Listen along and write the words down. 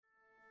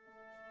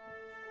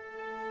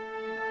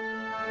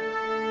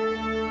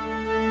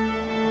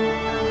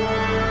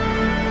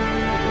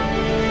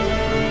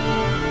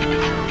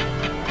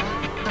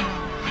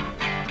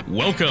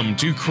Welcome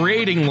to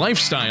Creating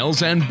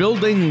Lifestyles and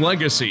Building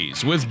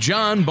Legacies with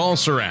John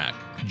Balserac.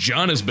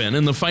 John has been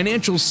in the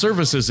financial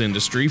services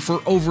industry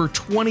for over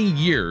 20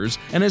 years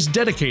and has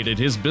dedicated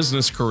his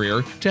business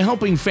career to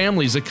helping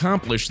families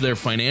accomplish their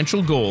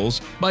financial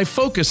goals by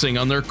focusing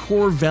on their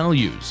core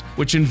values,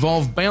 which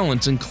involve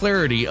balance and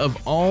clarity of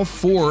all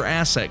four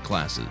asset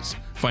classes: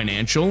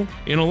 financial,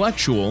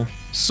 intellectual,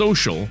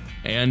 social,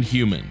 and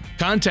human.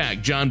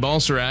 Contact John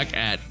Balserac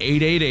at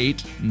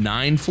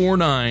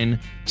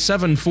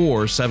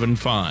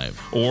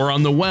 888-949-7475 or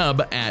on the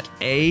web at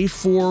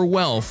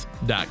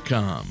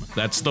a4wealth.com.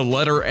 That's the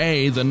letter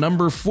A, the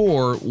number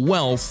 4,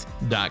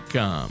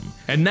 wealth.com.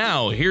 And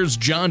now, here's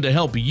John to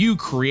help you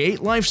create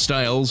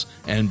lifestyles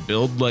and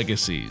build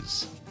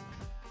legacies.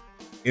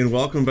 And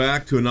welcome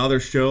back to another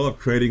show of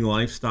Creating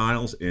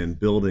Lifestyles and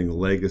Building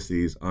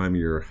Legacies. I'm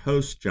your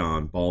host,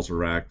 John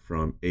Balserac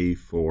from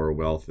A4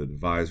 Wealth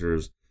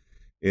Advisors,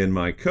 and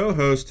my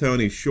co-host,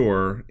 Tony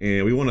Shore.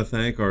 And we want to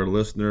thank our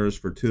listeners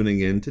for tuning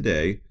in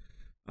today.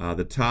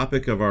 The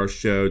topic of our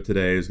show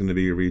today is going to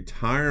be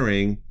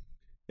retiring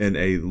in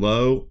a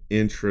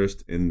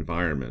low-interest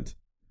environment,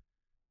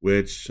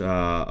 which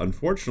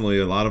unfortunately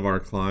a lot of our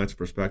clients,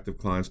 prospective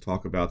clients,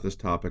 talk about this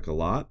topic a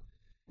lot.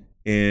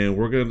 And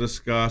we're going to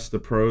discuss the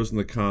pros and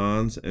the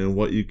cons and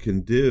what you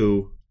can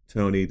do,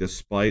 Tony,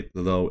 despite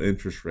the low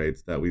interest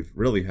rates that we've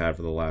really had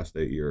for the last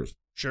 8 years.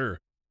 Sure.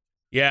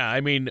 Yeah,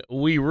 I mean,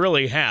 we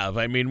really have.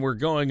 I mean, we're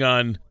going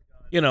on,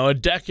 a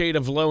decade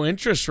of low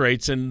interest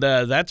rates, and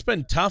that's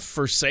been tough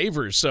for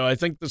savers. So I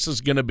think this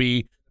is going to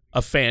be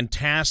a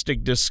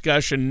fantastic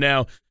discussion.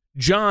 Now,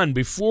 John,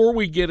 before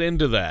we get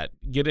into that,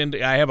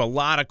 I have a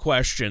lot of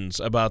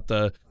questions about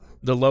the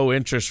low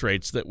interest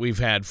rates that we've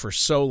had for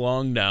so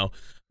long now.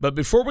 But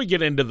before we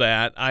get into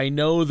that, I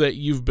know that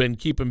you've been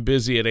keeping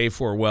busy at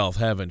A4 Wealth,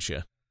 haven't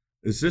you?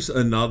 Is this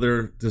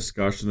another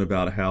discussion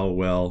about how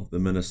well the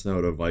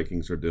Minnesota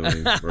Vikings are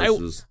doing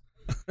versus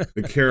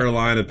the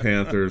Carolina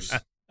Panthers?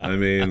 I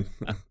mean,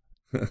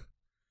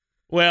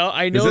 well,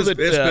 I know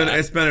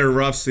it's been a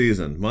rough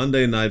season.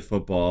 Monday Night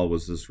Football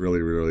was just really,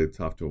 really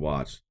tough to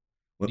watch.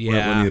 When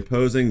the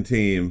opposing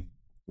team,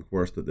 of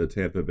course, the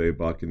Tampa Bay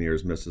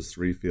Buccaneers, misses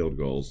 3 field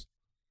goals,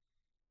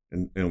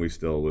 and we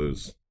still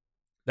lose.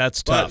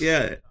 That's tough. But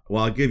yeah,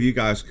 well, I'll give you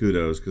guys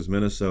kudos because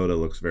Minnesota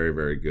looks very,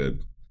 very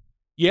good.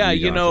 Yeah,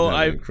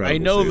 I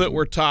know that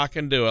we're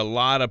talking to a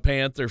lot of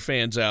Panther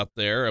fans out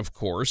there, of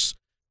course,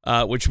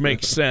 which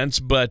makes sense.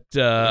 But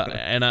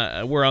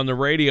we're on the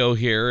radio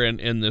here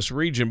in this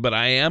region. But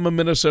I am a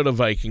Minnesota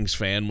Vikings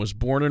fan. Was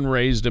born and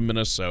raised in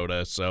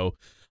Minnesota, so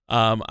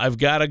I've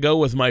got to go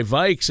with my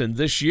Vikes. And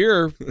this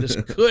year, this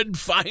could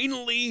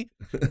finally,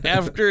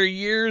 after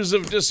years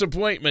of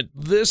disappointment,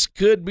 this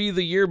could be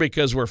the year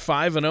because we're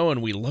 5-0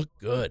 and we look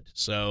good.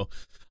 So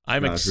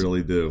I'm excited.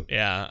 Really do.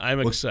 Yeah,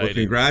 I'm excited. Well,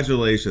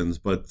 congratulations.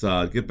 But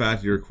get back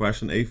to your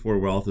question. A4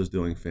 Wealth is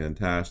doing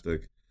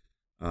fantastic.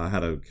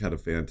 Had a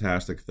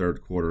fantastic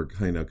third quarter,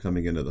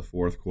 coming into the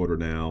fourth quarter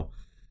now,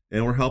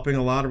 and we're helping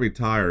a lot of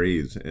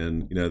retirees.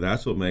 And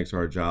that's what makes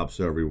our job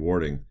so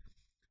rewarding,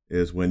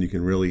 is when you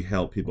can really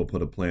help people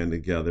put a plan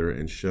together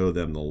and show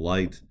them the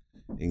light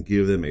and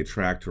give them a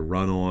track to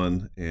run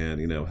on,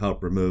 and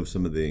help remove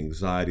some of the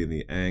anxiety and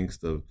the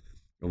angst of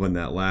when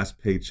that last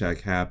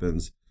paycheck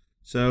happens.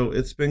 So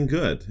it's been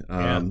good.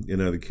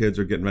 The kids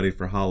are getting ready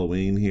for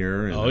Halloween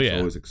here, and it's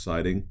always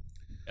exciting.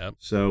 Yep.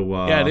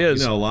 So it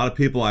is. A lot of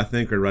people, I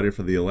think, are ready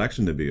for the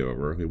election to be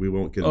over. I mean, we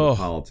won't get into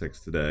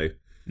politics today.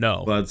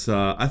 No. But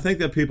I think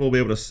that people will be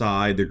able to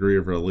sigh a degree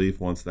of relief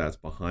once that's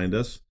behind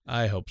us.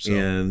 I hope so.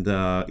 And,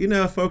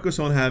 focus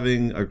on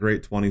having a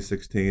great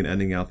 2016,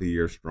 ending out the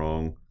year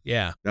strong.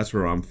 Yeah. That's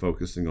where I'm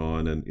focusing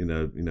on, and,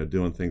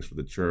 doing things for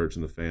the church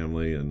and the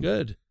family. And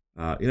good.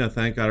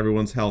 Thank God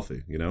everyone's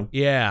healthy,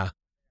 Yeah.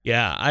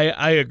 Yeah,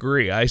 I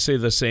agree. I say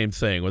the same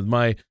thing with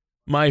my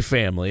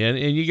family. And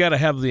you got to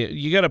have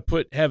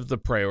the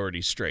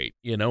priorities straight.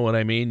 You know what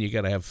I mean? You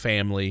got to have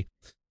family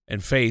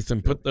and faith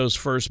and put those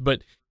first.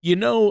 But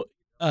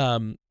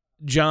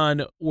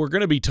John, we're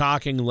going to be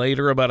talking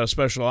later about a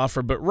special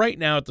offer, but right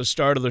now at the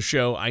start of the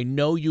show, I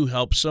know you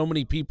help so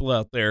many people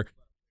out there,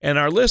 and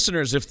our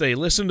listeners, if they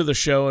listen to the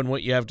show and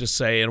what you have to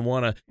say and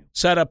want to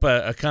set up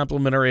a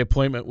complimentary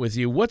appointment with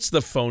you, what's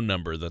the phone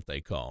number that they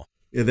call?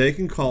 Yeah, they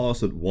can call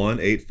us at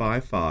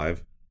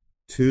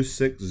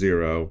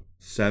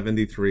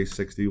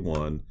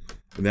 1-855-260-7361,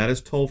 and that is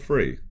toll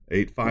free,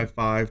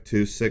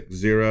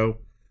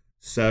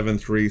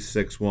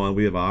 855-260-7361.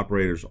 We have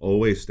operators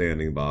always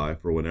standing by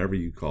for whenever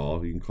you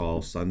call. You can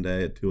call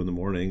Sunday at 2 in the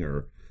morning,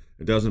 or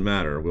it doesn't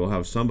matter. We'll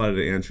have somebody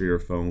to answer your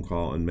phone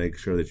call and make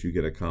sure that you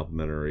get a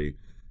complimentary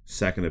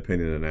second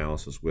opinion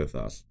analysis with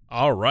us.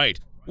 All right.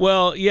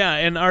 Well, yeah,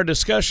 and our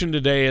discussion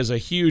today is a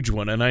huge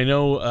one, and I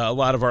know a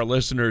lot of our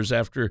listeners,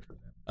 after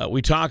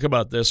we talk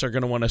about this, are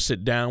going to want to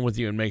sit down with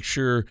you and make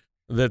sure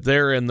that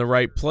they're in the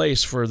right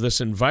place for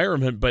this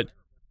environment. But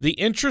the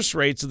interest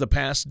rates of the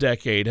past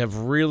decade have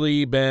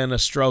really been a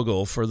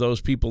struggle for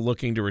those people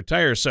looking to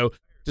retire. So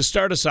to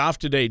start us off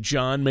today,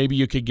 John, maybe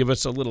you could give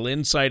us a little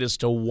insight as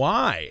to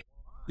why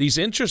these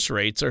interest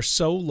rates are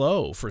so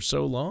low for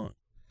so long.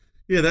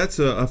 Yeah, that's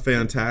a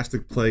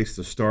fantastic place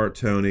to start,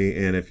 Tony.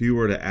 And if you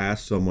were to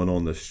ask someone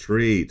on the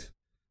street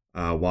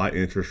why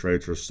interest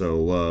rates are so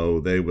low,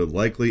 they would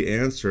likely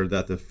answer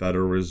that the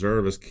Federal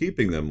Reserve is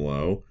keeping them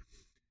low.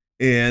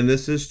 And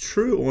this is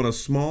true on a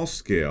small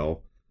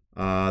scale.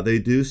 They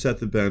do set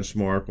the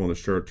benchmark on the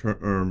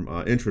short-term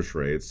interest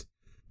rates,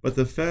 but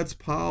the Fed's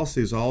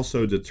policies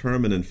also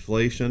determine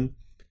inflation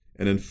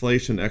and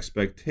inflation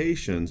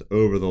expectations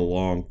over the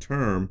long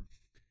term,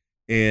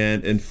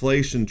 and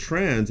inflation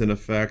trends in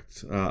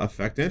effect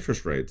affect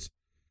interest rates.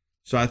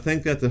 So I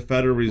think that the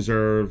Federal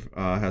Reserve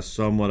has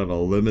somewhat of a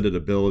limited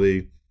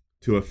ability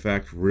to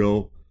affect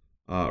real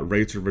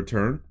rates of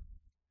return.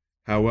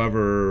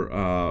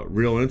 However,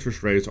 real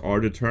interest rates are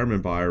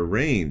determined by a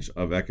range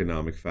of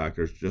economic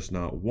factors, just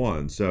not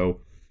one.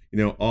 So,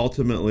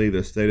 ultimately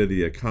the state of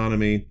the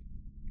economy,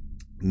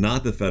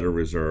 not the Federal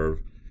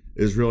Reserve,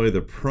 is really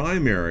the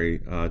primary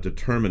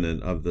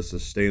determinant of the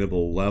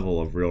sustainable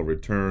level of real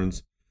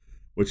returns,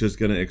 which is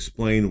going to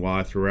explain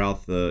why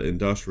throughout the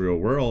industrial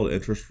world,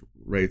 interest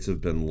rates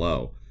have been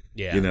low.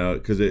 Yeah.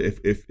 Because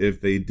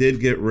if they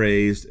did get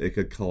raised, it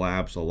could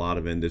collapse a lot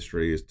of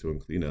industries.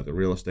 The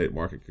real estate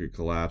market could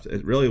collapse.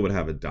 It really would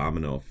have a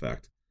domino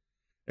effect.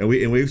 And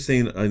we've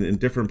seen in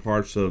different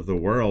parts of the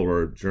world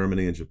where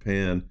Germany and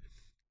Japan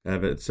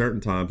have at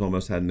certain times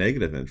almost had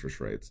negative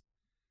interest rates.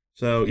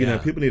 So,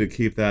 people need to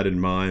keep that in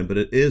mind, but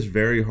it is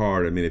very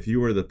hard. I mean, if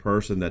you were the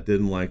person that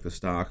didn't like the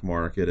stock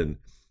market and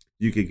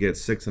you could get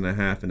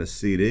 6.5 in a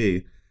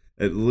CD,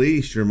 at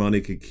least your money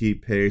could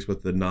keep pace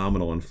with the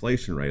nominal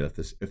inflation rate. If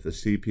the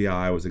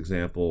CPI was,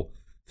 example,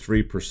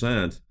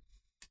 3%,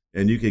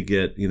 and you could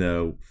get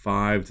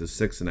 5 to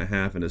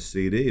 6.5 in a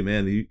CD,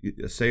 man,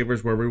 the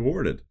savers were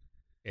rewarded.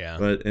 Yeah.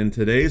 But in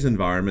today's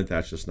environment,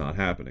 that's just not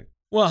happening.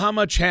 Well, how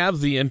much have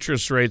the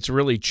interest rates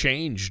really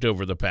changed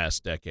over the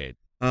past decade?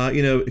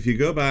 If you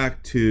go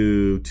back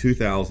to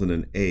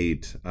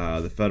 2008,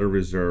 the Federal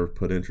Reserve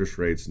put interest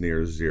rates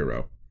near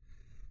zero.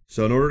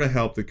 So in order to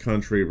help the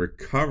country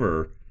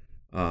recover,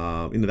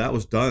 that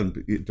was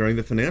done during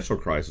the financial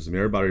crisis. I mean,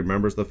 everybody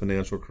remembers the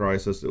financial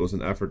crisis. It was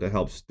an effort to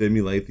help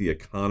stimulate the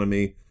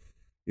economy.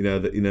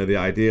 The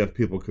idea of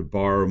people could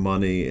borrow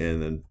money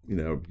and then,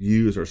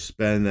 use or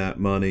spend that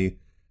money.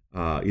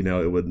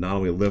 It would not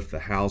only lift the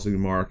housing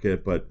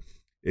market, but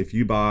if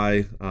you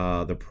buy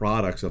the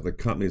products of the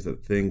companies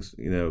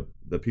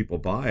that people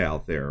buy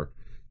out there,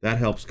 that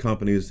helps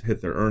companies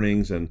hit their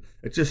earnings, and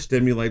it just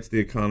stimulates the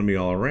economy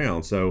all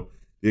around. So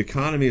the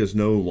economy is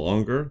no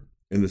longer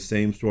in the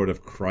same sort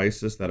of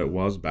crisis that it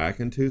was back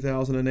in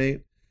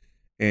 2008.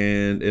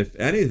 And if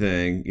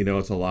anything,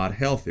 it's a lot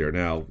healthier.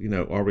 Now,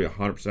 are we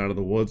 100% out of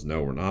the woods?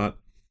 No, we're not.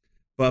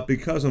 But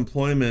because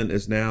employment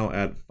is now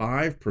at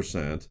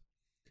 5%,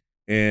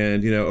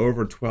 and,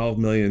 over 12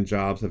 million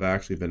jobs have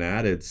actually been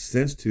added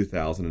since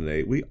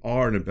 2008, we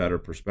are in a better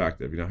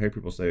perspective. I hear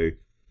people say,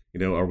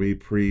 are we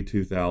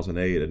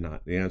pre-2008? And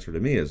the answer to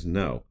me is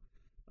no.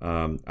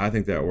 I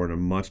think that we're in a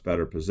much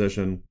better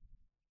position.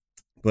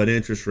 But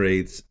interest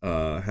rates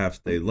have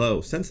stayed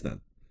low since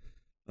then.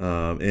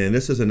 And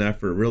this is an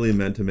effort really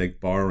meant to make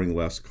borrowing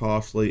less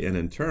costly and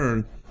in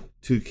turn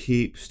to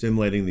keep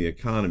stimulating the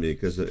economy.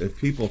 Because if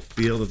people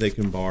feel that they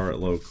can borrow at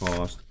low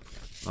cost,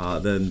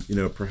 then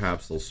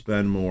perhaps they'll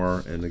spend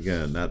more. And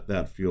again,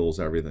 that fuels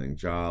everything: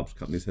 jobs,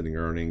 companies hitting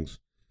earnings,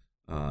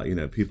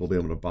 people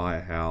being able to buy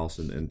a house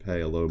and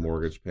pay a low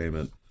mortgage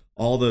payment.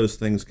 All those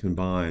things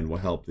combined will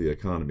help the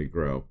economy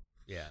grow.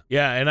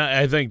 Yeah, and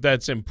I think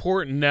that's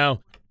important. Now,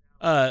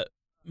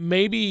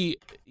 maybe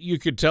you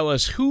could tell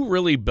us who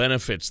really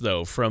benefits,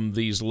 though, from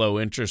these low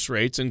interest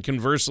rates, and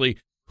conversely,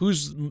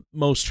 who's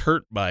most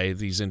hurt by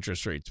these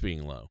interest rates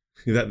being low?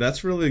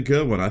 That's really a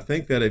good one. I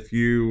think that if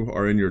you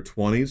are in your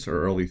 20s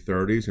or early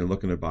 30s, you're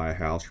looking to buy a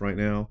house right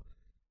now,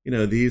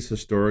 these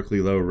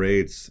historically low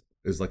rates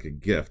is like a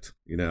gift.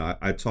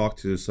 I talked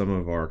to some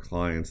of our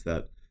clients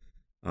that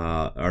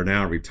are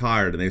now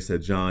retired, and they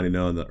said, John, in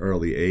the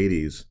early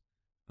 80s,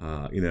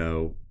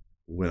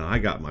 when I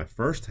got my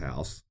first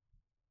house,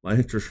 my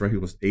interest rate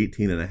was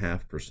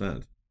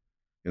 18.5%.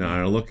 And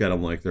I look at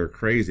them like they're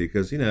crazy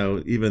because,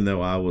 even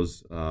though I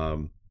was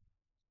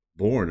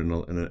born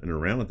and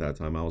around at that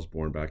time, I was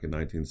born back in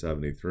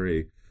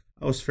 1973,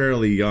 I was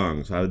fairly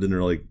young, so I didn't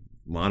really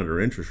monitor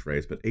interest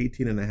rates, but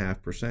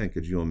 18.5%,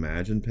 could you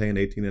imagine paying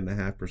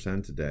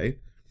 18.5% today?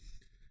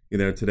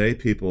 Today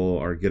people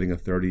are getting a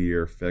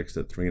 30-year fixed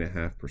at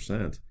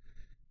 3.5%.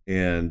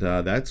 And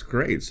that's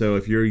great. So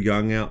if you're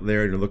young out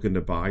there and you're looking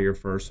to buy your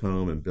first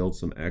home and build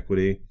some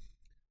equity,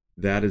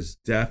 that is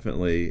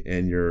definitely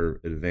in your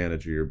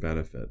advantage or your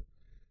benefit.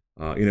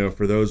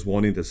 For those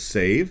wanting to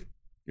save,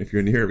 if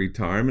you're near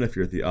retirement, if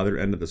you're at the other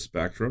end of the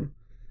spectrum,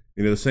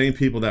 the same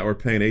people that were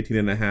paying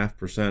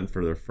 18.5%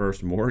 for their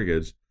first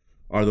mortgage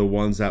are the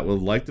ones that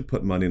would like to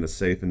put money in a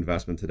safe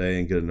investment today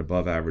and get an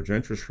above average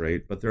interest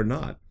rate, but they're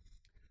not.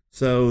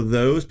 So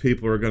those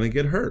people are going to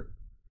get hurt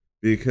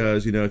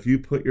because, if you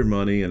put your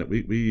money in it,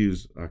 we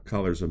use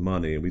colors of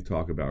money, and we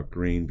talk about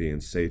green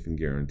being safe and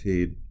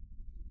guaranteed.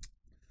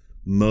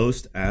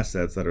 most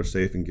assets that are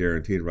safe and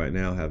guaranteed right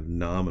now have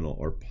nominal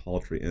or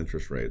paltry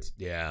interest rates.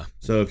 Yeah.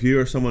 So if you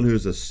are someone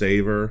who's a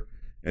saver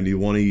and you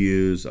want to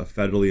use a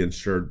federally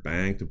insured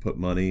bank to put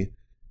money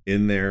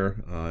in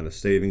there in a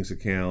savings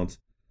account,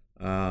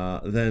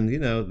 then,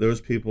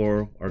 those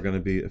people are going to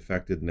be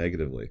affected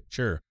negatively.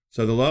 Sure.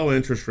 So the low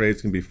interest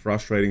rates can be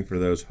frustrating for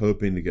those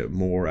hoping to get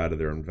more out of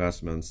their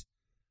investments,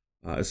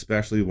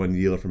 especially when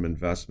yield from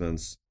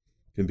investments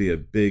can be a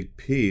big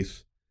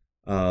piece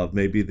of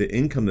maybe the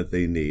income that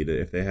they need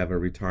if they have a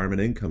retirement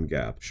income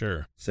gap.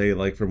 Sure. Say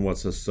like from what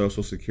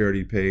Social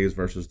Security pays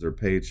versus their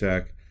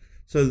paycheck.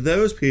 So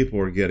those people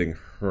are getting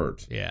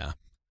hurt. Yeah.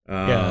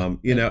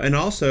 And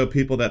also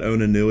people that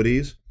own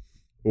annuities,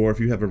 or if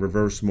you have a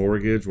reverse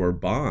mortgage or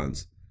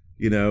bonds,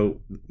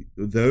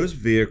 those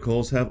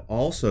vehicles have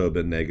also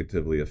been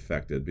negatively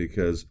affected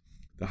because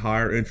the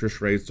higher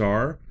interest rates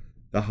are,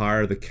 the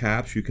higher the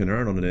caps you can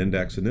earn on an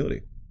index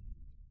annuity.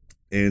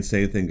 And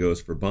same thing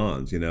goes for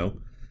bonds,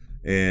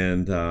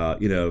 And,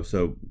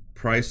 so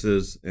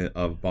prices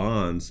of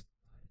bonds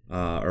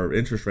or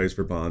interest rates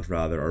for bonds,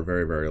 rather, are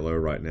very, very low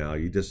right now.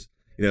 You just,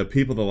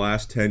 people the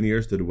last 10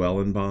 years did well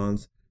in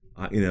bonds.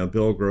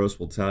 Bill Gross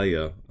will tell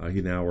you,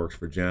 he now works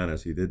for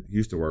Janus. He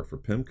used to work for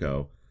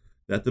PIMCO,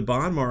 that the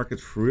bond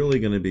market's really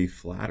going to be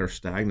flat or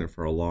stagnant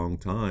for a long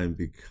time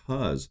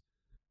because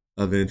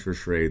of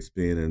interest rates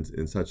being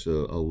in such a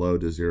low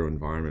to zero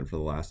environment for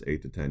the last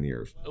 8 to 10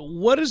 years.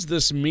 What does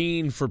this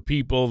mean for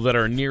people that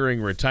are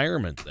nearing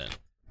retirement then?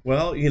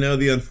 Well,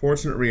 the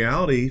unfortunate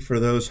reality for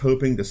those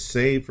hoping to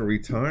save for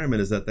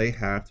retirement is that they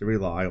have to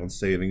rely on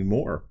saving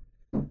more,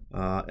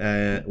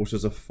 which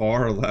is a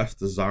far less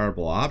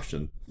desirable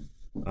option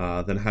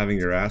than having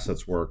your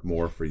assets work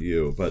more for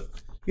you. But,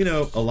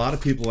 a lot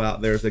of people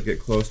out there, as they get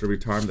close to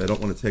retirement, they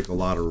don't want to take a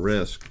lot of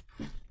risk.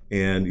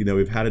 And,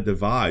 we've had a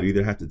divide. You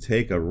either have to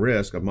take a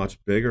risk, a much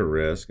bigger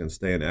risk, and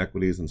stay in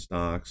equities and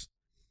stocks,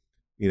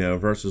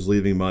 versus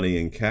leaving money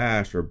in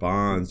cash or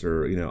bonds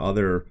or,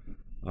 other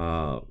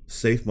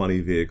safe money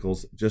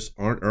vehicles just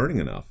aren't earning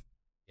enough.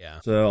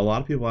 Yeah. So a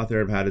lot of people out there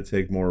have had to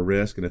take more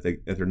risk. And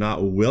if they're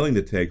not willing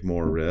to take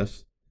more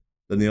risks,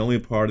 then the only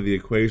part of the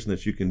equation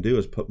that you can do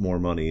is put more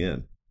money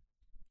in.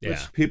 Yeah.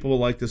 Which people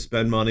like to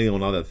spend money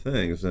on other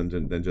things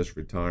than just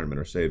retirement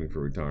or saving for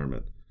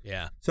retirement.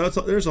 Yeah. So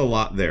there's a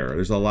lot there.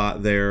 There's a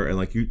lot there. And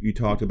like you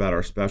talked about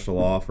our special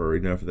offer,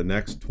 for the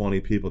next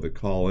 20 people that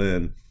call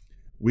in,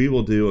 we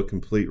will do a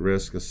complete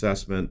risk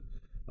assessment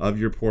of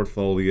your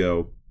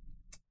portfolio.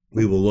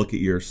 We will look at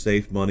your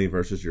safe money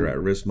versus your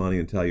at-risk money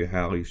and tell you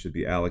how you should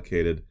be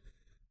allocated.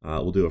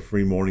 We'll do a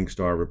free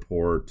Morningstar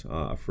report,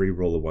 a free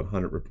Rule of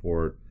 100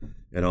 report,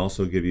 and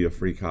also give you a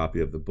free copy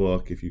of the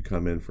book if you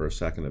come in for a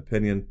second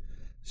opinion.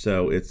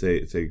 So it's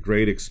a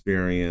great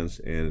experience,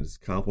 and it's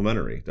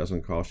complimentary. It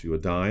doesn't cost you a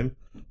dime.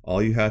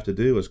 All you have to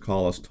do is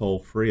call us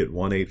toll-free at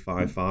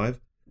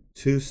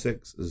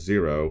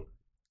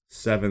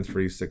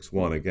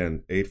 1-855-260-7361.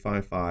 Again,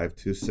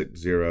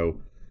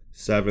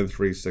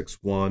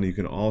 855-260-7361. You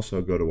can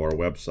also go to our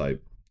website,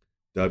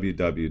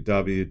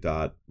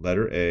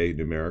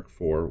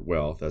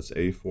 www.4wealth, that's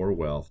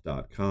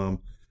a4wealth.com.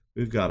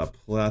 We've got a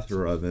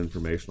plethora of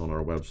information on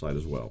our website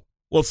as well.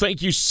 Well,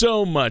 thank you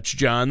so much,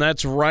 John.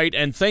 That's right.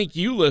 And thank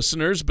you,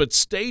 listeners. But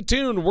stay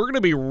tuned. We're going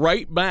to be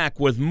right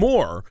back with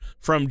more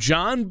from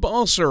John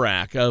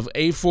Balserac of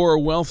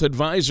A4 Wealth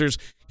Advisors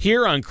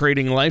here on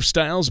Creating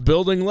Lifestyles,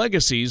 Building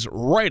Legacies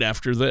right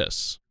after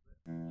this.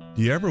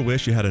 Do you ever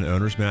wish you had an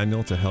owner's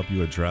manual to help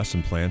you address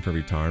and plan for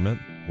retirement?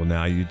 Well,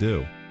 now you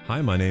do.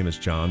 Hi, my name is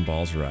John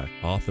Balserac,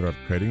 author of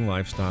Creating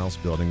Lifestyles,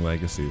 Building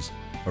Legacies,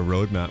 a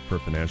roadmap for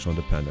financial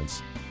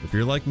independence. If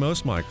you're like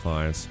most of my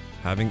clients,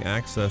 having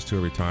access to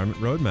a retirement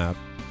roadmap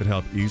could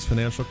help ease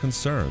financial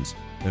concerns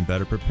and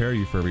better prepare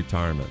you for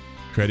retirement.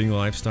 Creating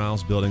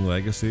Lifestyles, Building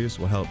Legacies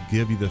will help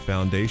give you the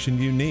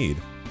foundation you need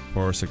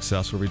for a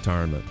successful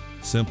retirement.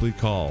 Simply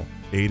call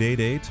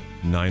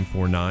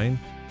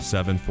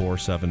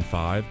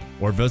 888-949-7475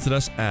 or visit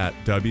us at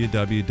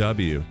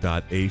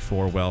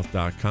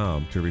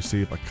www.a4wealth.com to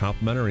receive a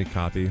complimentary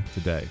copy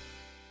today.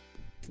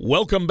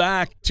 Welcome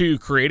back to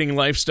Creating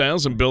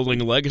Lifestyles and Building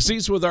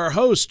Legacies with our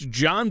host,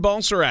 John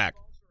Balserac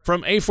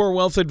from A4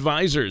 Wealth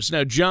Advisors.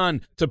 Now,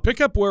 John, to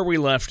pick up where we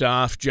left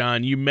off,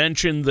 John, you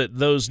mentioned that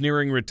those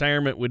nearing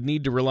retirement would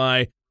need to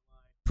rely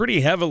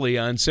pretty heavily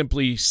on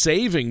simply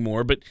saving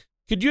more, but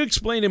could you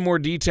explain in more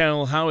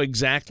detail how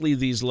exactly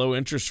these low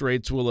interest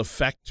rates will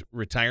affect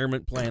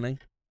retirement planning?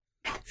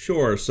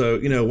 Sure. So,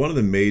 one of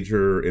the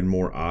major and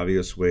more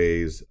obvious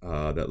ways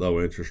that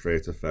low interest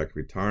rates affect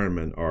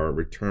retirement are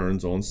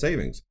returns on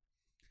savings.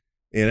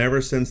 And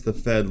ever since the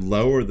Fed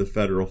lowered the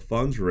federal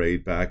funds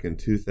rate back in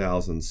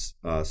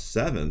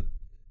 2007,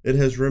 it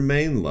has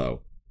remained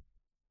low.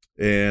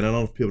 And I don't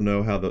know if people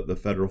know how the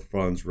federal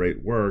funds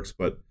rate works,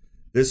 but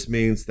this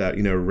means that,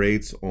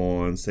 rates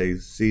on, say,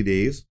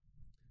 CDs,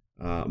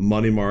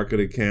 money market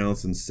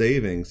accounts, and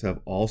savings have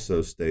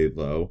also stayed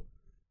low,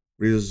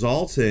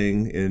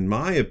 resulting, in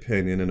my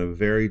opinion, in a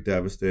very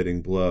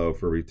devastating blow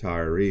for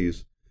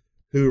retirees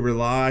who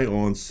rely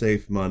on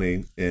safe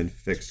money and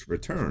fixed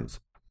returns,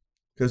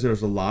 because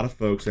there's a lot of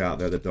folks out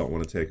there that don't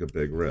want to take a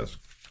big risk.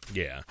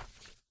 Yeah,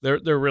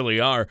 there really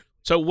are.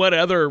 So what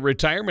other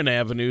retirement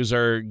avenues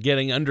are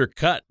getting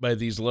undercut by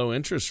these low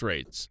interest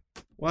rates?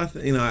 Well,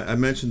 I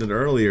mentioned it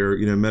earlier.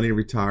 Many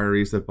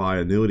retirees that buy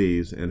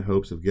annuities in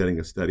hopes of getting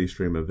a steady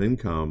stream of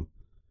income,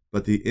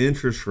 but the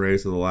interest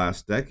rates of the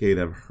last decade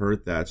have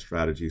hurt that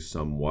strategy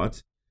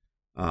somewhat.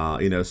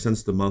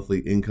 Since the monthly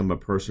income a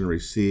person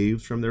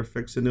receives from their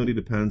fixed annuity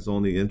depends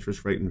on the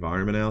interest rate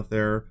environment out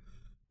there,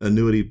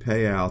 annuity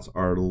payouts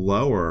are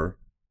lower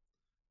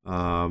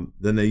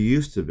than they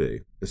used to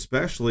be,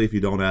 especially if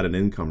you don't add an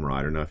income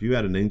rider. Now, if you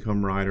add an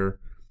income rider,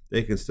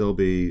 they can still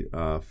be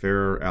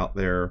fairer out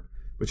there,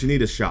 but you need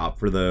to shop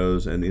for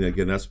those. And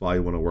again, that's why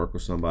you want to work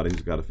with somebody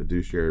who's got a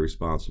fiduciary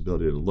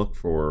responsibility to look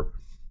for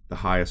the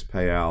highest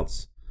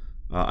payouts.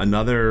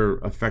 Another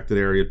affected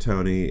area,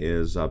 Tony,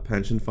 is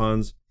pension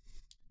funds.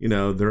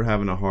 They're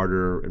having a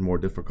harder and more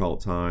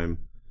difficult time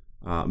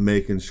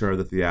making sure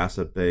that the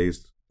asset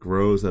base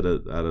grows at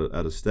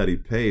a steady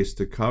pace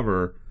to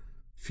cover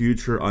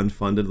future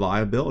unfunded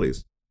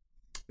liabilities.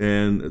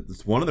 And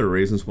it's one of the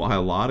reasons why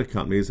a lot of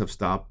companies have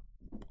stopped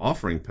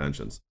offering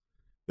pensions.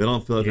 They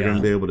don't feel like they're going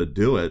to be able to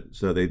do it,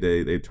 so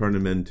they turn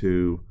them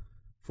into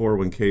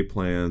 401k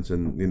plans,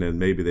 and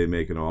maybe they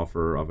make an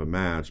offer of a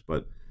match,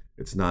 but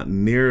it's not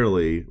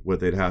nearly what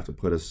they'd have to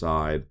put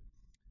aside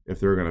if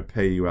they're going to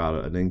pay you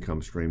out an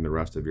income stream the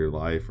rest of your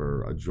life,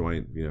 or a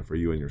joint, for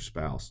you and your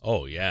spouse.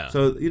 Oh yeah.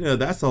 So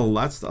that's a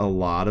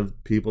lot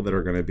of people that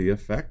are going to be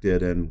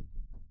affected. And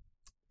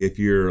if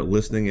you're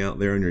listening out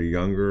there and you're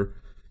younger,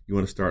 you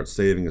want to start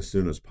saving as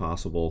soon as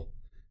possible,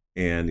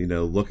 and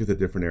look at the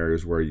different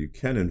areas where you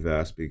can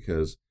invest,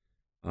 because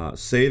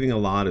saving a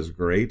lot is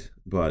great,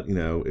 but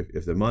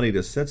if the money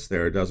just sits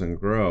there, it doesn't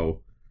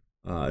grow.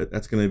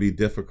 That's going to be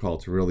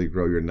difficult to really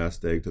grow your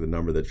nest egg to the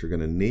number that you're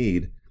going to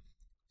need,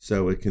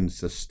 so it can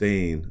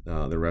sustain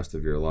the rest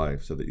of your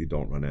life, so that you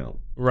don't run out.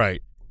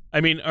 Right. I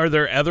mean, are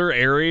there other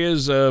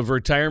areas of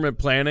retirement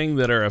planning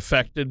that are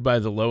affected by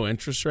the low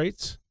interest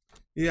rates?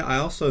 Yeah, I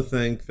also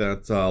think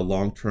that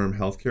long-term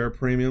healthcare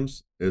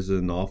premiums is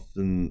an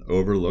often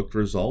overlooked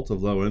result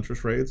of low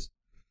interest rates.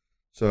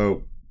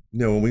 So,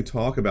 when we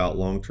talk about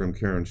long-term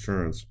care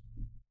insurance,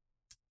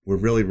 we're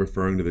really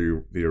referring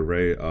to the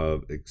array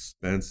of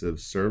expensive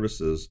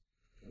services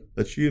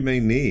that you may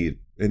need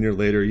in your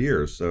later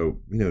years. So,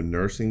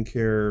 nursing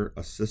care,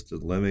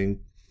 assisted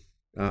living.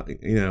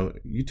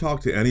 You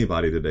talk to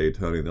anybody today,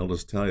 Tony, they'll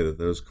just tell you that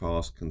those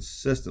costs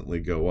consistently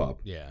go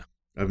up. Yeah.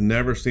 I've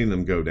never seen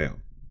them go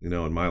down,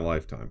 in my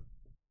lifetime.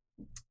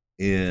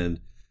 And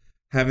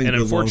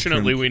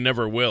unfortunately, we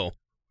never will.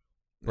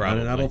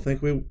 Probably. I don't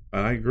think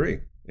I agree.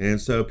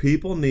 And so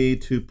people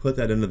need to put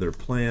that into their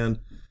plan.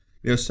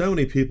 So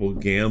many people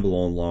gamble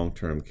on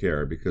long-term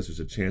care because there's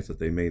a chance that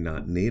they may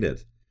not need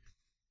it.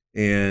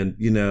 And,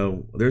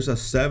 there's a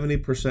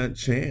 70%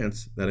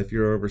 chance that if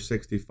you're over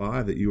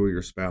 65 that you or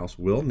your spouse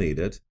will need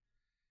it.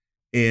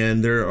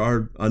 And there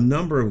are a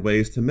number of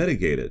ways to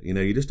mitigate it.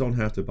 You just don't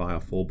have to buy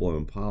a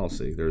full-blown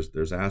policy.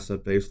 There's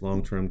asset-based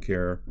long-term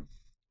care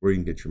where you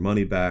can get your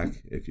money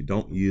back if you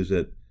don't use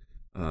it.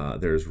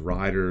 There's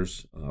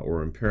riders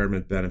or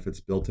impairment benefits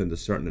built into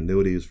certain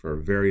annuities for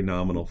a very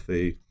nominal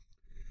fee.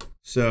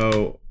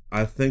 So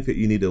I think that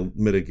you need to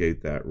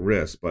mitigate that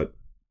risk. But,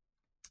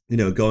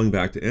 going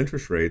back to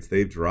interest rates,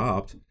 they've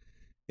dropped,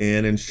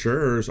 and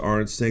insurers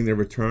aren't seeing their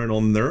return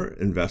on their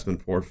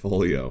investment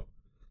portfolio.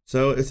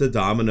 So it's a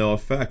domino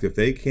effect. If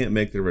they can't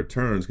make their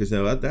returns, because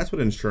that's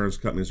what insurance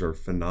companies are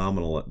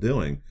phenomenal at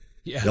doing.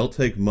 Yeah. They'll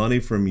take money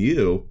from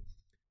you,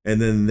 and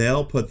then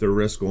they'll put the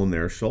risk on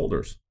their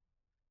shoulders.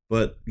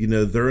 But,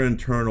 their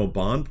internal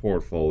bond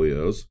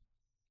portfolios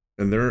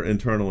and their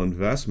internal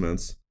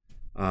investments,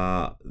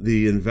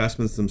 the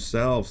investments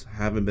themselves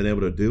haven't been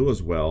able to do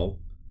as well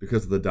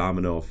because of the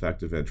domino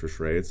effect of interest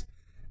rates.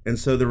 And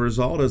so the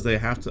result is they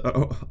have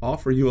to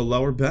offer you a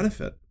lower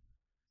benefit.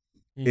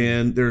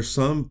 And there's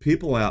some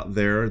people out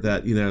there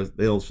that,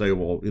 they'll say,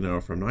 well,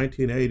 from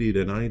 1980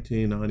 to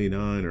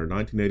 1999 or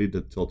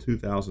 1980 till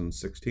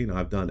 2016,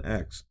 I've done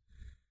X.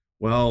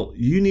 Well,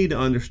 you need to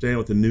understand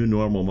what the new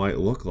normal might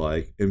look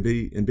like and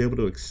be able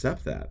to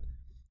accept that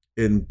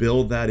and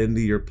build that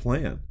into your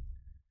plan.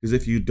 Because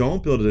if you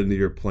don't build it into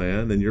your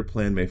plan, then your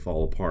plan may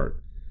fall apart.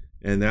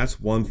 And that's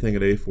one thing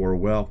at A4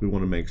 Wealth. We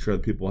want to make sure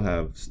that people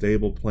have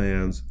stable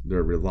plans.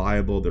 They're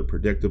reliable, they're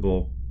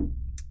predictable.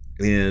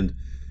 And,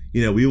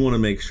 we want to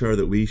make sure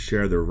that we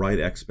share the right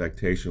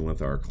expectation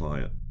with our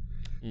client.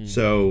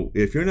 So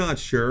if you're not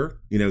sure,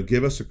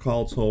 give us a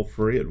call toll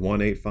free at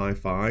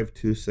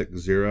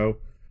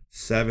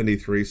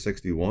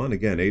 1-855-260-7361.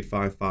 Again,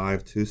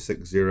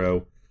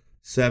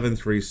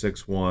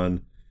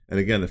 855-260-7361. And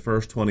again, the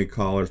first 20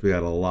 callers, we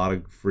had a lot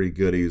of free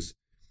goodies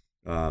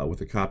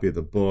with a copy of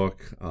the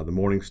book, the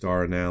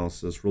Morningstar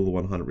analysis, Rule of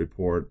 100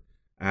 report,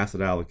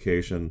 asset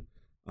allocation.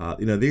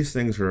 These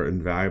things are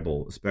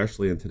invaluable,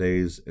 especially in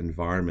today's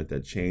environment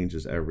that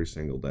changes every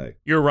single day.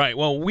 You're right.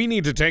 Well, we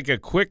need to take a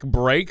quick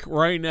break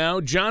right now.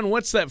 John,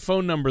 what's that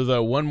phone number,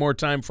 though? One more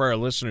time for our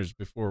listeners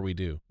before we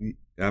do.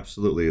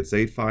 Absolutely. It's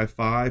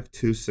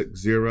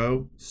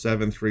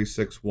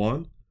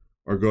 855-260-7361,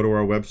 or go to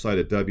our website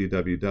at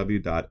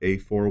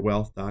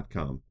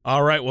www.a4wealth.com.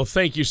 All right. Well,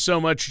 thank you so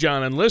much,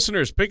 John. And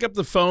listeners, pick up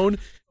the phone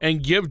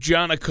and give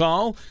John a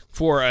call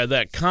for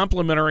that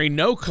complimentary,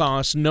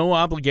 no-cost,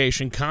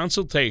 no-obligation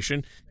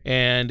consultation,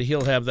 and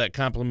he'll have that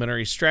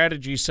complimentary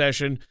strategy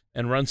session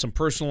and run some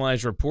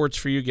personalized reports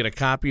for you. Get a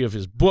copy of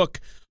his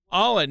book,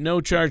 all at no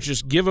charge.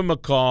 Just give him a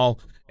call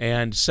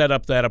and set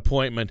up that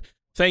appointment.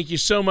 Thank you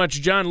so much,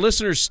 John.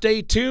 Listeners,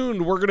 stay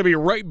tuned. We're going to be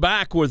right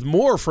back with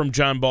more from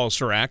John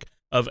Balserac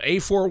of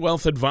A4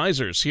 Wealth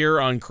Advisors here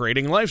on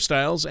Creating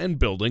Lifestyles and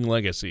Building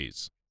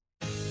Legacies.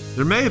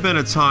 There may have been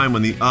a time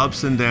when the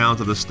ups and downs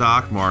of the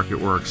stock market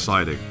were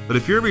exciting, but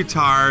if you're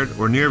retired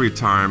or near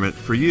retirement,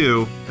 for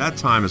you, that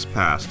time is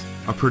past.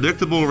 A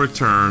predictable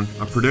return,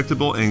 a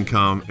predictable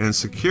income, and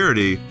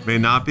security may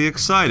not be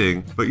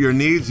exciting, but your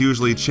needs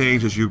usually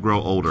change as you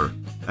grow older.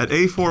 At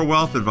A4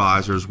 Wealth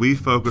Advisors, we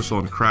focus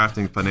on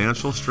crafting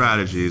financial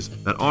strategies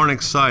that aren't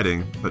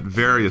exciting, but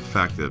very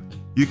effective.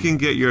 You can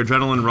get your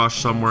adrenaline rush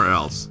somewhere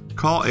else.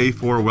 Call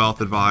A4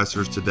 Wealth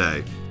Advisors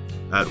today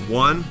at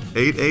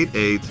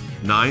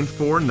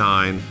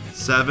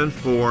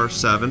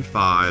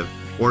 1-888-949-7475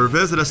 or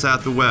visit us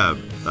at the web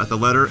at the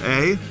letter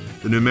A,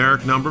 the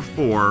numeric number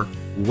 4,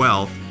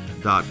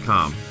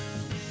 wealth.com.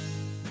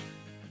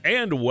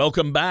 And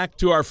welcome back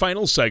to our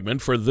final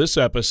segment for this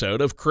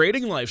episode of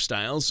Creating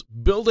Lifestyles,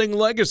 Building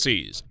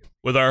Legacies,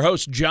 with our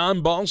host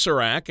John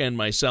Balserac and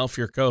myself,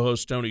 your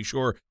co-host Tony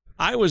Shore.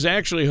 I was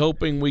actually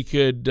hoping we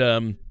could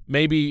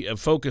maybe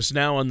focus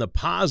now on the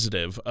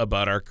positive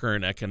about our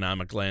current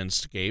economic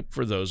landscape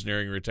for those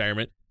nearing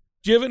retirement.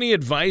 Do you have any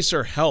advice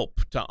or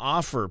help to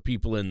offer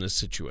people in this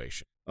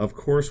situation? Of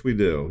course we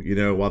do.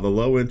 While the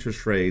low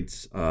interest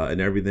rates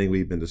and everything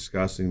we've been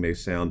discussing may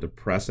sound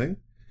depressing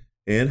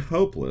and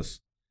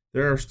hopeless,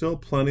 there are still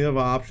plenty of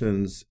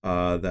options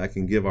that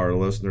can give our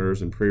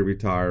listeners and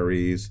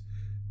pre-retirees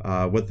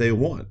what they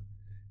want.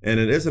 And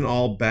it isn't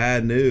all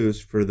bad news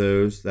for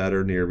those that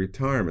are near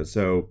retirement.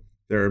 So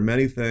there are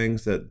many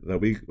things that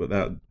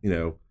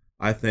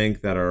I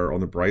think that are on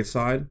the bright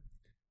side.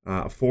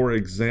 For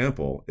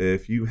example,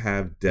 if you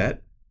have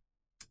debt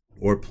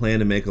or plan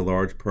to make a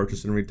large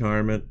purchase in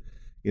retirement,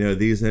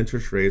 these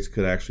interest rates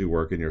could actually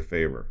work in your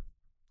favor.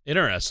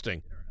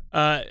 Interesting.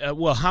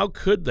 Well, how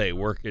could they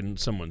work in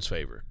someone's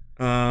favor?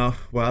 Well,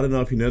 I don't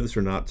know if you know this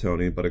or not,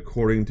 Tony, but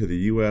according to the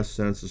U.S.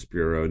 Census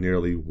Bureau,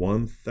 nearly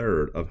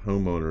 1/3 of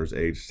homeowners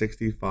aged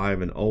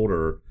 65 and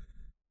older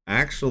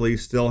actually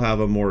still have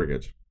a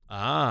mortgage.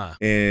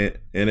 And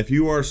if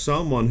you are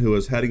someone who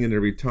is heading into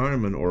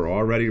retirement or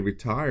already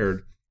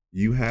retired,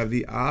 you have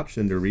the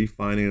option to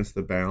refinance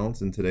the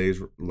balance in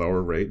today's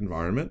lower rate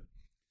environment.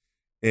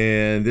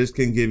 And this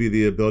can give you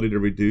the ability to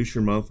reduce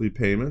your monthly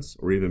payments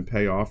or even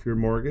pay off your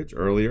mortgage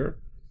earlier,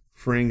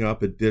 freeing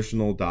up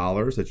additional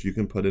dollars that you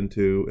can put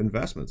into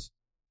investments,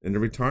 into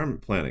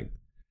retirement planning.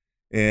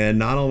 And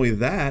not only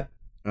that,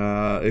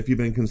 if you've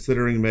been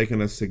considering making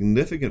a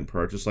significant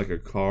purchase like a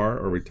car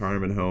or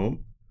retirement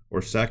home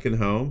or second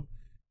home,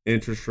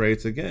 interest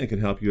rates, again, can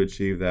help you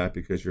achieve that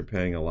because you're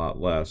paying a lot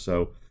less.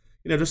 So,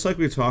 just like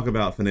we talk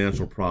about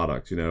financial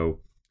products,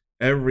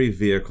 every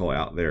vehicle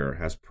out there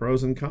has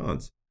pros and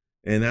cons.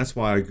 And that's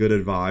why a good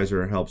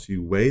advisor helps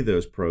you weigh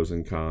those pros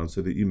and cons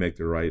so that you make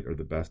the right or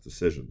the best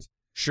decisions.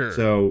 Sure.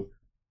 So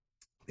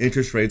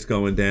interest rates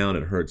going down,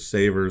 it hurts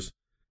savers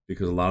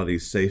because a lot of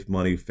these safe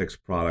money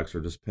fixed products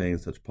are just paying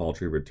such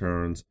paltry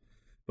returns.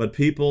 But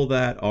people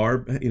that are,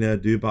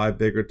 do buy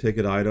bigger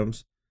ticket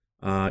items,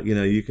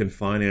 you can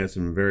finance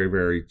them very,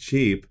 very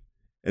cheap.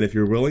 And if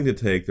you're willing to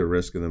take the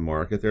risk in the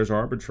market, there's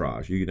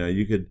arbitrage. You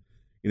could,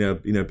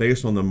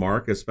 based on the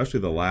market,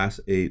 especially the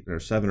last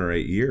 7 or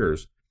 8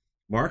 years,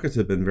 markets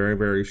have been very,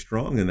 very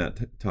strong in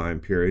that time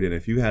period. And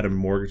if you had a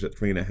mortgage at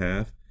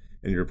 3.5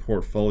 and your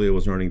portfolio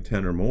was earning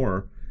 10 or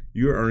more,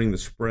 you're earning the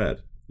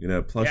spread,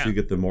 plus you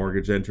get the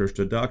mortgage interest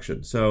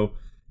deduction. So,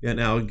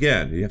 now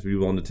again, you have to be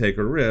willing to take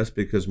a risk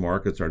because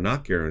markets are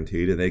not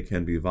guaranteed and they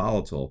can be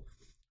volatile.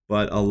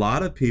 But a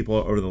lot of people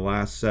over the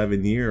last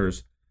 7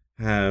 years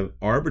have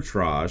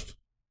arbitraged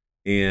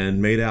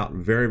and made out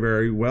very,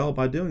 very well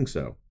by doing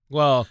so.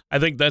 Well, I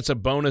think that's a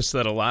bonus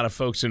that a lot of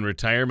folks in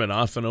retirement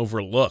often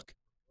overlook.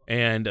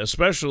 And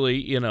especially,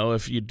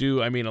 if you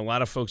do, a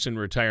lot of folks in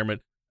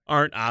retirement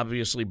aren't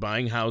obviously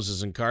buying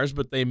houses and cars,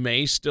 but they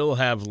may still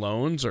have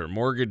loans or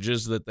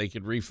mortgages that they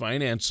could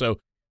refinance. So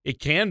it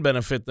can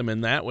benefit them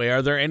in that way.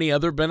 Are there any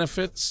other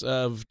benefits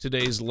of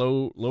today's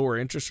lower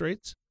interest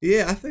rates?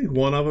 Yeah, I think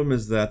one of them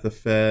is that the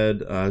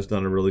Fed has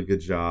done a really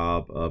good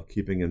job of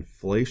keeping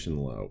inflation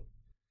low.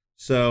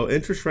 So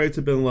interest rates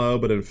have been low,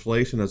 but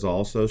inflation has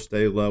also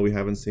stayed low. We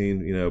haven't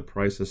seen,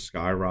 prices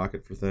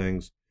skyrocket for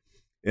things.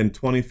 In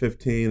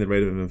 2015, the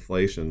rate of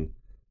inflation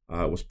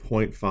was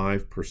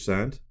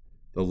 0.5%.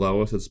 the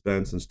lowest it's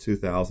been since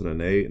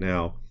 2008.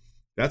 Now,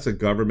 that's a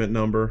government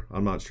number.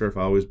 I'm not sure if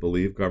I always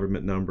believe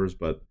government numbers,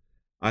 but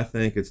I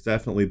think it's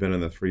definitely been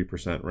in the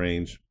 3%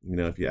 range,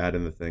 if you add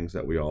in the things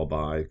that we all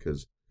buy,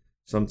 because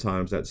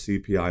sometimes that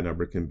CPI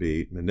number can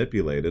be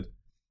manipulated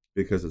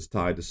because it's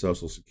tied to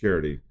Social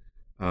Security.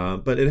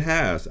 But it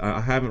has.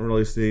 I haven't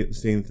really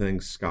seen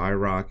things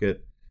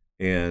skyrocket.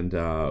 And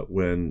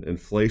when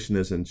inflation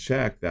is in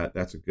check,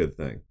 that's a good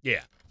thing.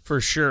 Yeah,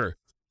 for sure.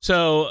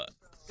 So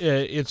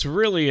it's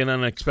really an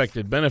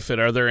unexpected benefit.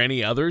 Are there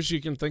any others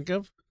you can think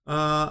of?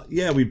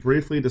 Yeah, we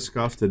briefly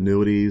discussed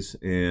annuities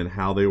and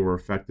how they were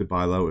affected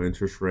by low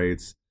interest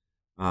rates.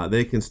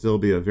 They can still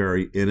be a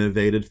very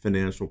innovative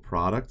financial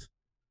product,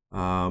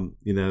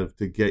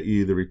 to get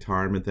you the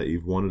retirement that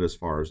you've wanted as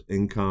far as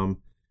income.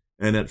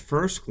 And at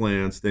first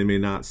glance, they may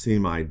not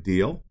seem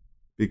ideal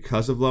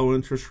because of low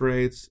interest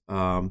rates.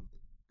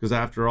 Because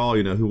after all,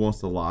 who wants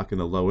to lock in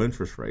a low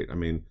interest rate? I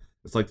mean,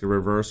 it's like the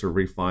reverse of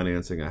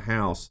refinancing a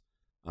house.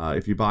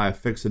 If you buy a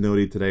fixed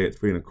annuity today at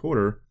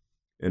 3.25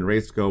 and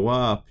rates go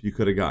up, you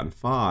could have gotten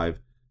 5.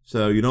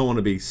 So you don't want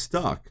to be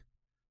stuck.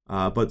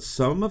 But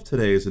some of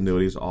today's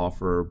annuities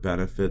offer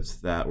benefits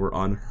that were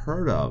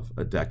unheard of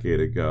a decade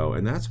ago.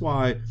 And that's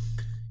why,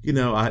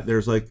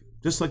 there's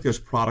there's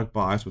product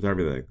bias with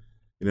everything.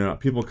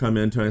 People come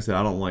into it and say,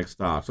 I don't like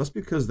stocks. That's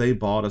because they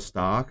bought a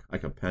stock,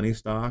 like a penny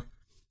stock,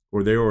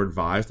 or they were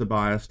advised to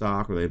buy a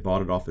stock, or they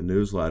bought it off a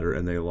newsletter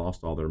and they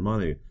lost all their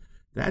money.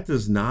 That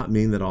does not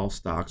mean that all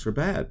stocks are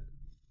bad.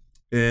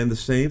 And the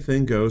same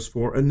thing goes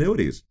for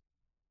annuities.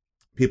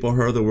 People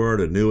heard the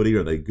word annuity,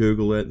 or they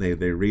Google it and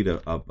they read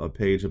a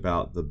page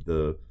about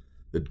the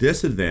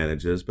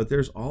disadvantages, but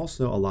there's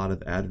also a lot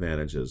of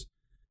advantages.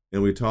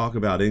 And we talk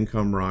about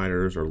income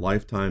riders or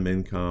lifetime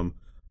income.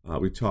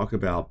 We talk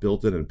about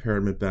built-in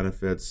impairment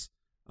benefits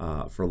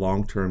for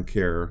long-term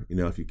care.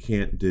 If you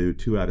can't do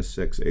 2 out of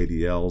 6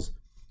 ADLs,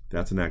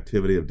 that's an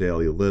activity of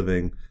daily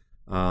living.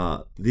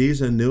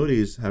 These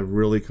annuities have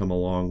really come a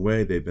long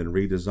way. They've been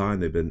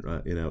redesigned. They've been,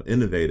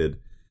 innovated.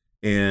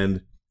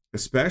 And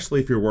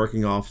especially if you're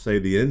working off, say,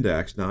 the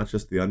index, not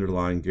just the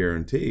underlying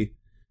guarantee,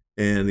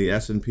 and the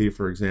S&P,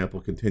 for example,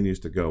 continues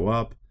to go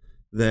up,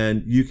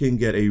 then you can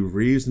get a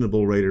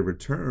reasonable rate of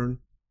return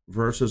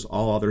versus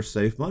all other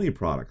safe money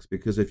products.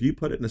 Because if you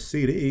put it in a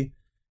CD,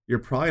 you're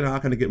probably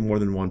not going to get more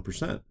than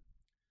 1%.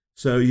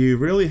 So you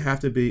really have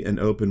to be an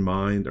open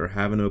mind, or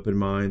have an open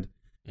mind.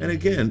 And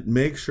again,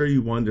 make sure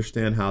you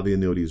understand how the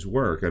annuities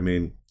work. I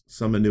mean,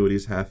 some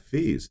annuities have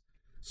fees.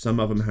 Some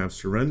of them have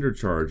surrender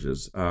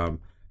charges.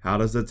 How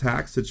does the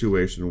tax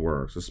situation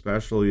work,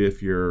 especially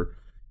if you're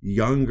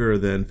younger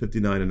than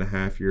 59 and a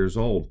half years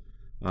old?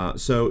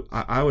 So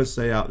I would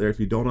say out there, if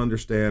you don't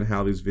understand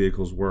how these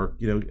vehicles work,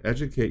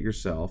 educate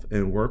yourself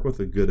and work with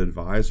a good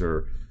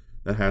advisor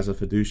that has a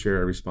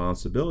fiduciary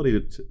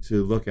responsibility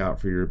to look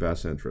out for your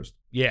best interest.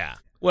 Yeah.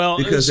 Well,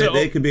 because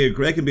they can be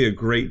a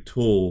great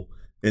tool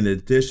in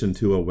addition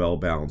to a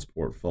well-balanced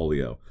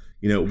portfolio.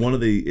 One of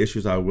the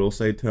issues I will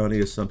say, Tony,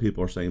 is some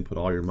people are saying put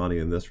all your money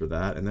in this or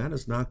that, and that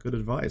is not good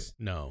advice.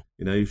 No.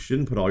 You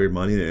shouldn't put all your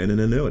money in an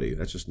annuity.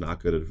 That's just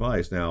not good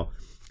advice. Now,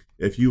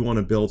 if you want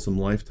to build some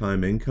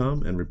lifetime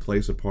income and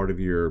replace a part of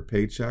your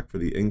paycheck for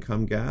the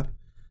income gap,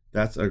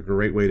 that's a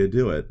great way to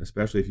do it,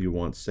 especially if you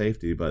want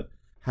safety. But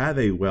have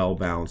a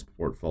well-balanced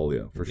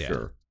portfolio for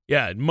sure.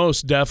 Yeah,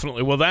 most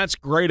definitely. Well, that's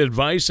great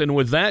advice. And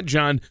with that,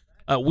 John,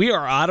 we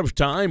are out of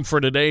time for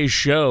today's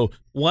show.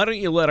 Why don't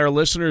you let our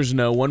listeners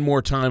know one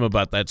more time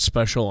about that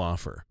special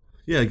offer?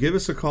 Yeah, give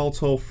us a call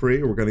toll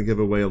free. We're going to give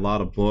away a lot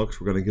of books.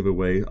 We're going to give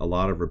away a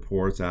lot of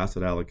reports,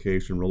 asset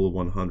allocation, Rule of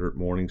 100,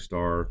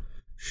 Morningstar,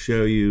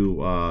 show you,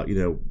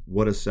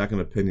 what a second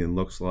opinion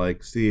looks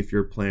like, see if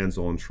your plan's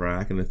on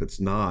track, and if it's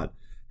not,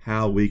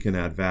 how we can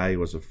add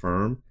value as a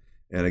firm.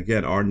 And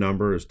again, our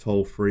number is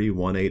toll free,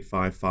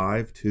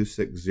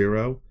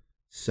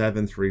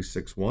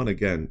 1-855-260-7361.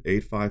 Again,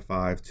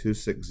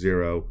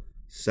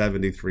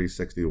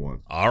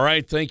 855-260-7361. All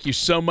right. Thank you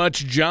so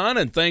much, John.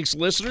 And thanks,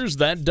 listeners.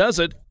 That does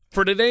it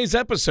for today's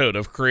episode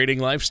of Creating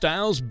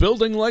Lifestyles,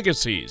 Building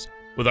Legacies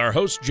with our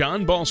host,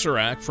 John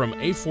Balserac from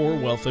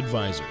A4 Wealth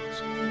Advisors.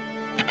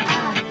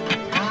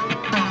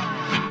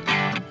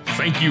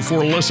 Thank you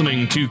for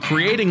listening to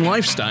Creating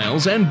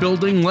Lifestyles and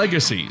Building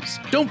Legacies.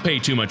 Don't pay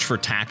too much for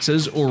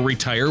taxes or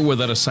retire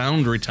without a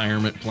sound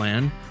retirement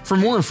plan. For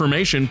more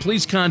information,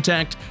 please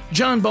contact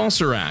John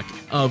Balserac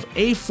of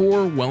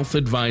A4 Wealth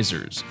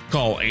Advisors.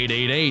 Call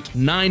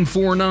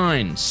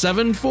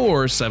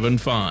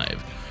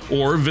 888-949-7475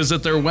 or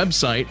visit their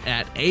website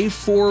at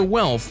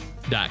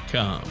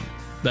a4wealth.com.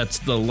 That's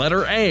the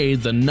letter A,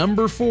 the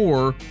number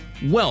 4,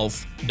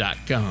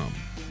 wealth.com.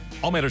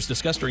 All matters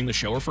discussed during the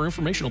show are for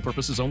informational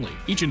purposes only.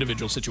 Each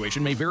individual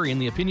situation may vary,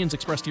 and the opinions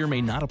expressed here may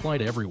not apply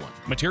to everyone.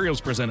 Materials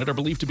presented are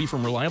believed to be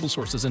from reliable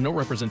sources, and no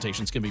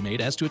representations can be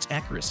made as to its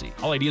accuracy.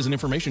 All ideas and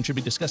information should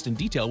be discussed in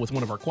detail with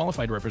one of our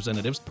qualified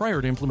representatives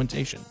prior to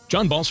implementation.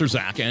 John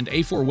Balserac and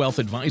A4 Wealth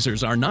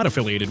Advisors are not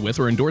affiliated with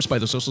or endorsed by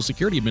the Social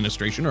Security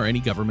Administration or any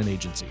government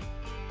agency.